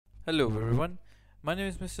Hello everyone, my name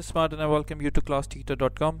is Mr. Smart and I welcome you to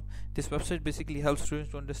classteacher.com. This website basically helps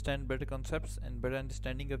students to understand better concepts and better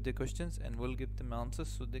understanding of their questions, and will give them answers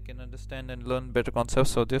so they can understand and learn better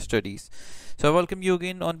concepts for their studies. So I welcome you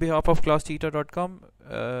again on behalf of classteacher.com.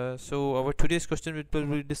 So our today's question we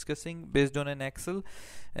will be discussing based on an Excel.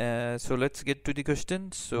 So let's get to the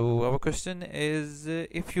question. So our question is,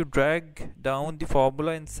 if you drag down the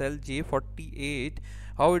formula in cell J48,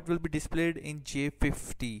 how it will be displayed in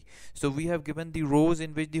J50. So we have given the rows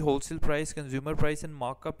in which the wholesale price, consumer price and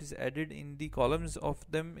markup is added in the columns of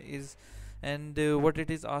them is, and what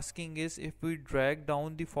it is asking is, if we drag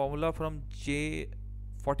down the formula from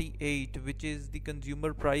J48, which is the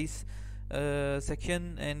consumer price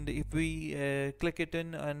section, and if we click it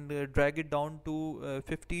in and drag it down to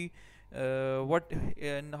 50, what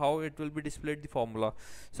and how it will be displayed the formula.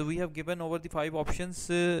 So we have given over the 5 options,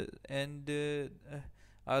 and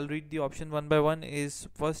I'll read the option one by one. Is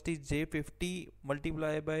first is J50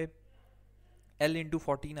 multiplied by L into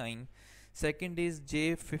 49. Second is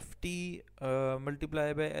J50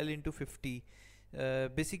 multiplied by L into 50.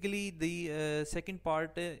 Basically the second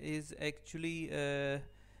part is actually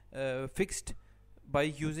fixed by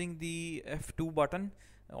using the F2 button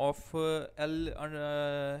of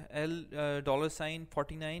L dollar sign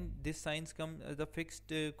 49. This signs come as the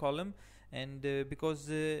fixed column, and because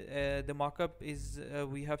the markup is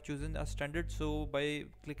we have chosen a standard, so by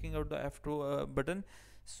clicking out the F2 button,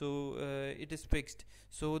 so it is fixed.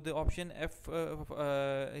 So the option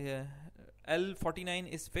yeah, L49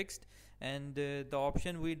 is fixed, and the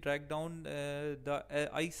option we drag down, the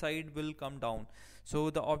I side will come down.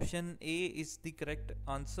 So the option A is the correct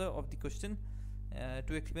answer of the question.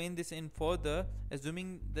 To explain this in further,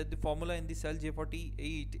 assuming that the formula in the cell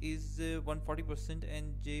J48 is 140%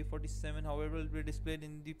 and J47 however will be displayed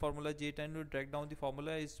in the formula J10, to drag down the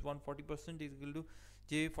formula is 140% is equal to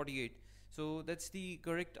J48. So that's the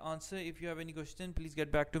correct answer. If you have any question, please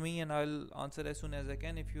get back to me and I'll answer as soon as I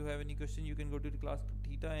can. If you have any question, you can go to the class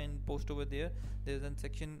theta and post over there. There's a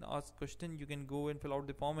section ask question. You can go and fill out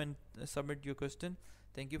the form and submit your question.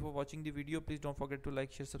 Thank you for watching the video. Please don't forget to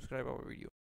like, share, subscribe our video.